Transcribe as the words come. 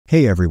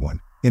Hey everyone,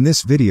 in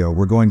this video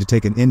we're going to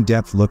take an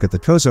in-depth look at the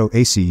TOZO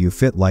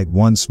AcuFit Lite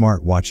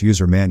Smartwatch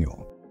User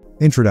Manual.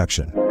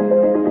 Introduction.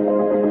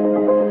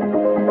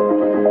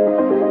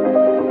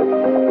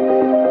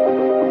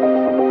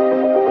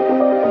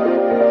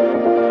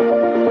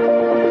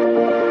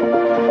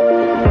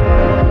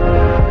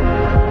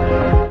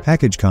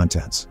 Package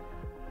contents.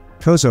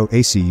 TOZO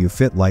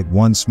AcuFit Lite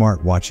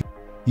Smartwatch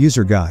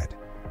User Guide.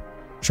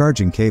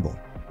 Charging cable.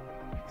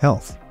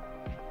 Health.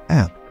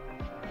 App.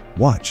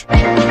 Watch.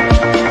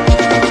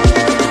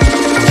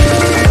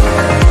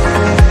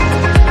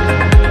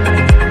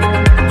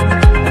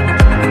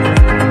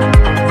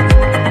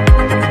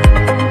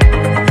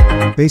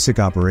 Basic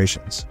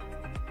operations.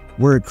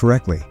 Wear it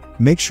correctly.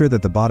 Make sure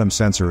that the bottom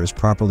sensor is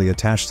properly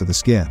attached to the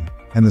skin,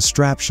 and the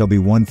strap shall be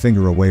 1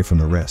 finger away from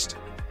the wrist.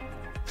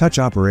 Touch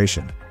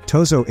operation.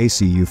 TOZO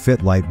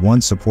AcuFit Lite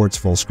 1 supports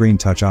full-screen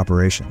touch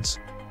operations.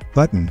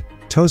 Button.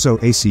 TOZO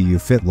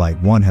AcuFit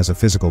Lite 1 has a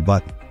physical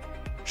button.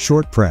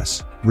 Short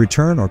press.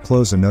 Return or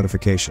close a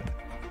notification.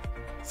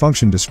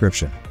 Function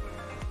description.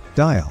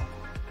 Dial.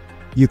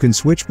 You can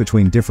switch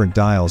between different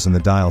dials in the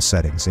dial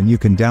settings, and you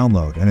can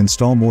download and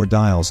install more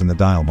dials in the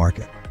dial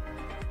market.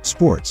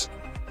 Sports.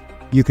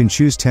 You can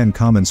choose 10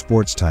 common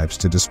sports types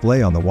to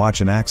display on the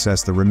watch and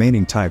access the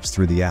remaining types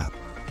through the app.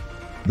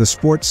 The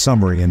sports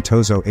summary in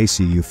TOZO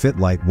AcuFit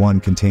Lite 1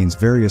 contains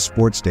various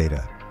sports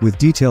data, with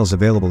details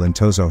available in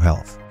TOZO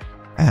Health.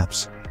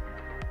 Apps.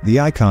 The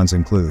icons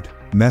include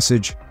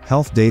message,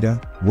 health data,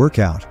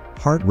 workout,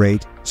 heart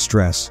rate,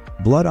 stress,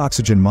 blood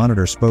oxygen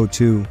monitor,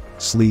 SPO2,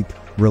 sleep,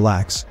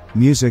 relax,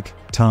 music,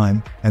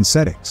 time, and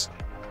settings.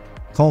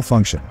 Call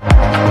function.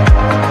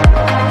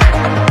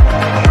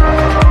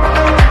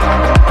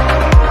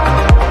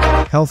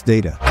 Health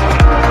data.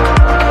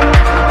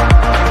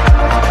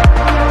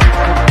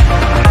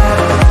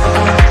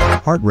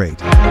 Heart rate.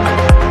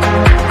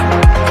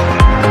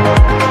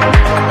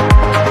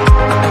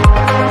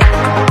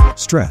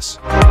 Stress.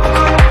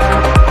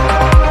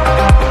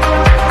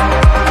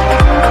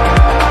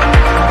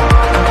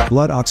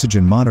 Blood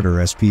oxygen monitor,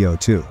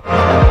 SPO2.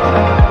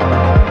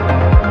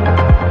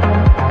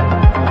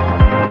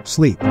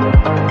 Sleep.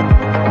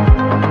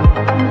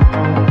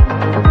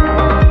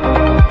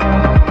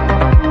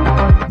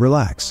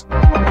 Relax.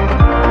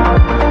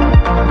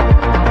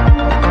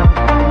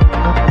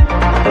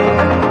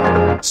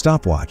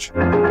 Stopwatch.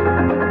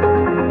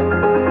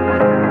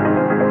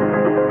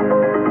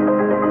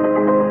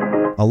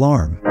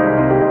 Alarm.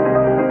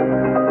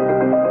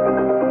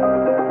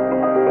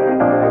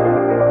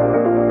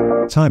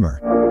 Timer.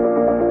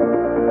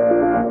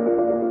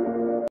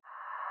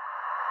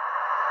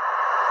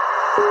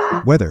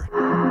 Weather.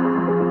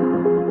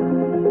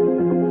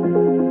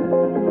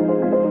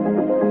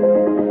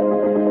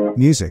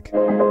 Music.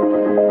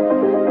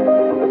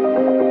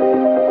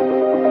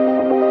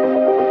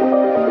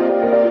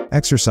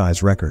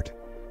 Exercise record.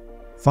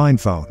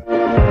 Find phone.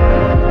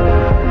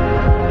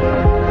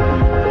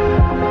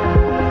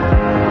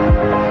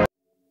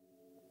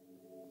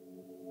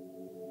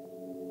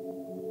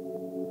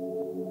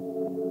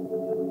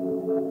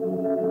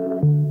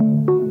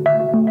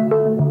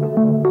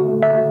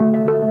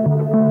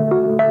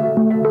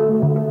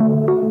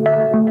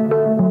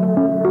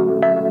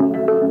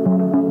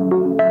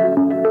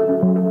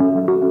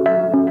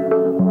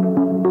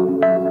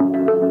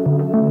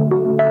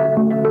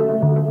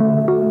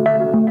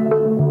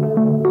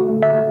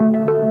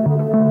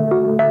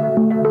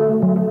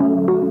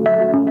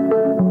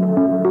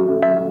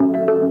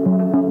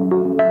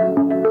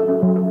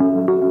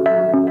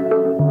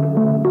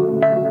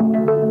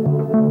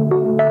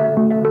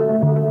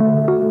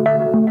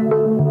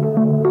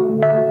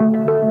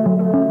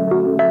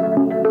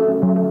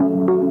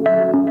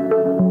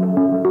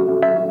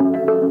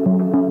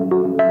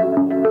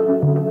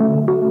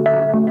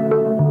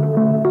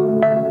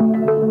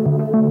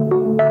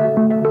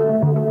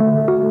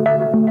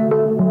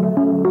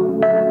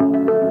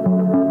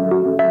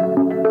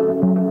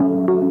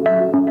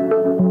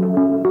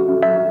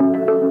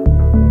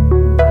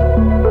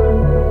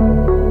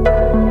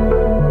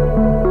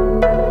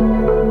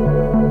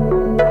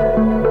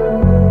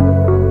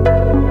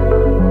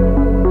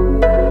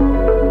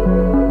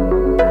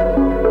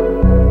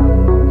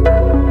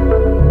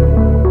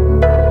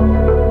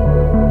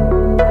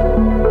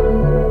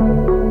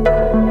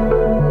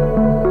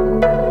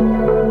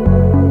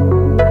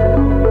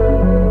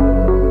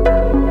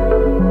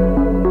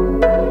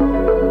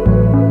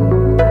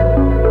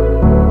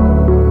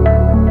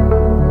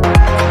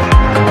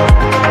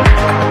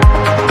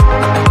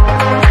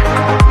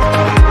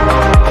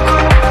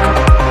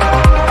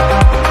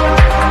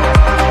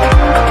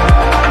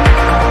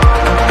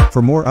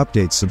 For more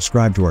updates,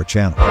 subscribe to our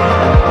channel.